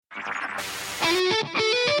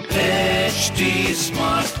HT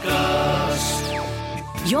Smartcast.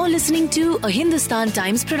 You're listening to a Hindustan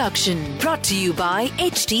Times production brought to you by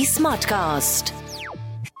HT Smartcast.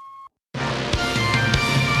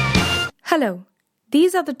 Hello,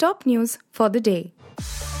 these are the top news for the day.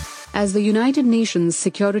 As the United Nations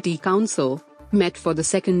Security Council met for the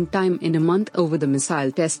second time in a month over the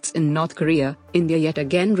missile tests in North Korea, India yet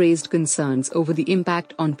again raised concerns over the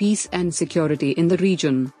impact on peace and security in the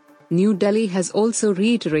region. New Delhi has also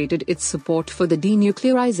reiterated its support for the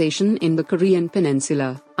denuclearization in the Korean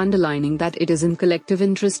peninsula, underlining that it is in collective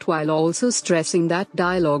interest while also stressing that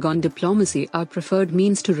dialogue on diplomacy are preferred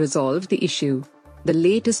means to resolve the issue. The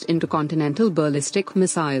latest intercontinental ballistic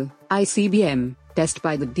missile, ICBM, test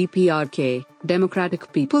by the DPRK,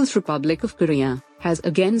 Democratic People's Republic of Korea, has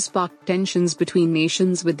again sparked tensions between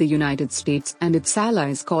nations, with the United States and its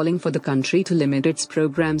allies calling for the country to limit its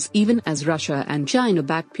programs even as Russia and China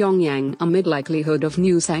back Pyongyang amid likelihood of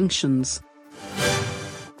new sanctions.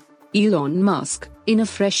 Elon Musk, in a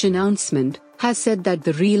fresh announcement, has said that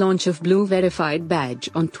the relaunch of Blue Verified badge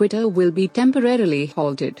on Twitter will be temporarily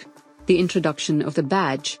halted. The introduction of the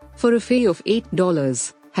badge, for a fee of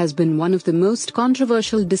 $8, has been one of the most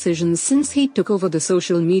controversial decisions since he took over the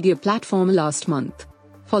social media platform last month.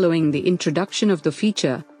 Following the introduction of the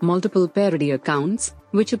feature, multiple parody accounts,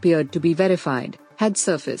 which appeared to be verified, had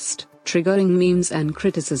surfaced, triggering memes and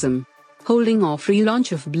criticism. Holding off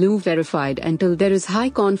relaunch of Blue Verified until there is high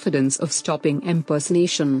confidence of stopping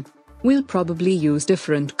impersonation. We'll probably use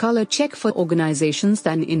different color check for organizations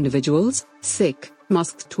than individuals,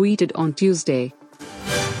 Musk tweeted on Tuesday.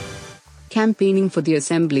 Campaigning for the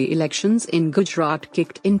assembly elections in Gujarat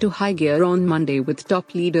kicked into high gear on Monday, with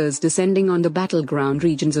top leaders descending on the battleground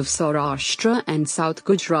regions of Saurashtra and South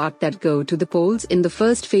Gujarat that go to the polls in the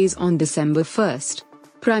first phase on December 1st.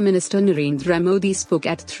 Prime Minister Narendra Modi spoke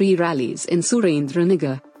at 3 rallies in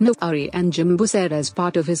Surendranagar, Navsari and Jambusar as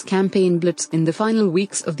part of his campaign blitz in the final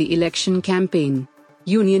weeks of the election campaign.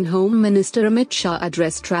 Union Home Minister Amit Shah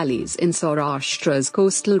addressed rallies in Saurashtra's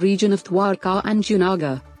coastal region of Dwarka and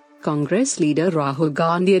Junagadh. Congress leader Rahul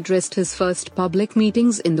Gandhi addressed his first public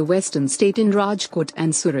meetings in the western state in Rajkot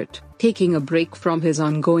and Surat, taking a break from his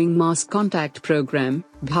ongoing mass contact program,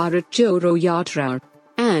 Bharat Jodo Yatra.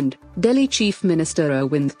 And Delhi Chief Minister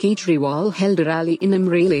Arvind Kejriwal held a rally in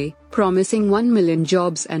Amreli, promising 1 million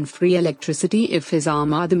jobs and free electricity if his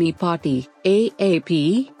Aam Aadmi Party,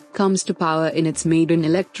 AAP, comes to power in its maiden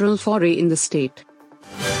electoral foray in the state.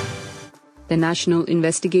 The National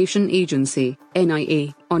Investigation Agency,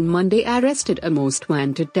 NIA, on Monday arrested a most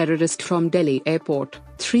wanted terrorist from Delhi airport,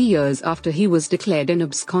 3 years after he was declared an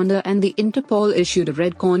absconder and the Interpol issued a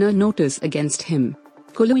red corner notice against him.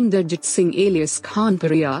 Kulwinderjit Singh alias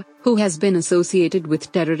Khanparia, who has been associated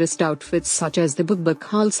with terrorist outfits such as the Babbar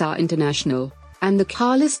Khalsa International and the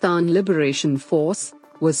Khalistan Liberation Force,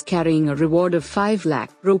 was carrying a reward of 5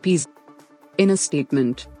 lakh rupees. In a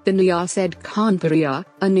statement, the NIA said Khanparia,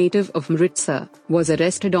 a native of Amritsar, was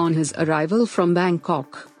arrested on his arrival from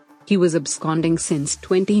Bangkok. He was absconding since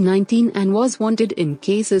 2019 and was wanted in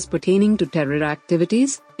cases pertaining to terror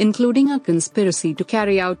activities, including a conspiracy to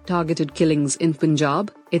carry out targeted killings in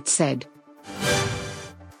Punjab, it said.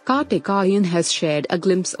 Kartik Aaryan has shared a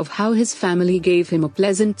glimpse of how his family gave him a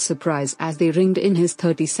pleasant surprise as they ringed in his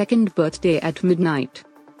 32nd birthday at midnight.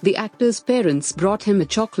 The actor's parents brought him a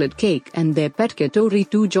chocolate cake and their pet Katori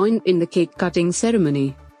too joined in the cake-cutting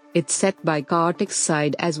ceremony. It's set by Kartik's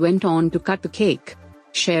side as went on to cut the cake.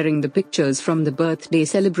 Sharing the pictures from the birthday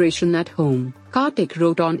celebration at home, Kartik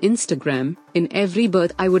wrote on Instagram, "In every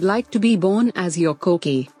birth I would like to be born as your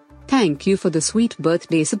Koki. Thank you for the sweet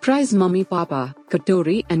birthday surprise Mummy Papa,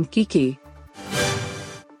 Katori and Kiki."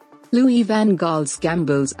 Louis van Gaal's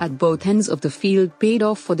gambles at both ends of the field paid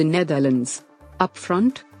off for the Netherlands. Up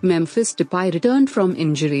front, Memphis Depay returned from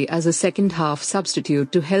injury as a second-half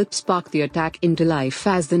substitute to help spark the attack into life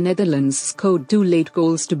as the Netherlands scored 2 late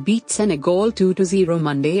goals to beat Senegal 2-0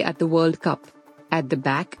 Monday at the World Cup. At the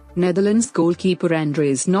back, Netherlands goalkeeper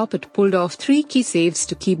Andries Noppert pulled off 3 key saves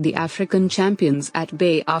to keep the African champions at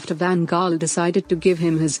bay after Van Gaal decided to give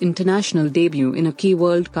him his international debut in a key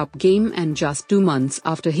World Cup game and just 2 months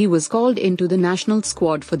after he was called into the national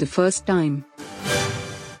squad for the first time.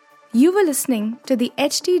 You were listening to the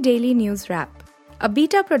HT Daily News Wrap, a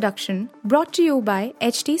beta production brought to you by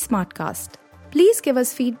HT Smartcast. Please give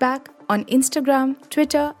us feedback on Instagram,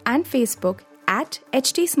 Twitter and Facebook at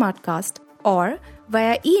HT Smartcast or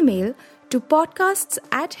via email to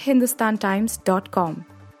podcasts@hindustantimes.com.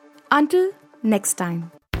 Until next time.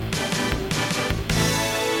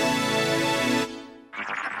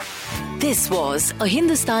 This was a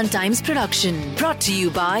Hindustan Times production brought to you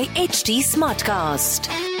by HT Smartcast.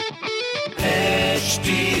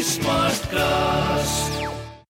 HT Smartcast.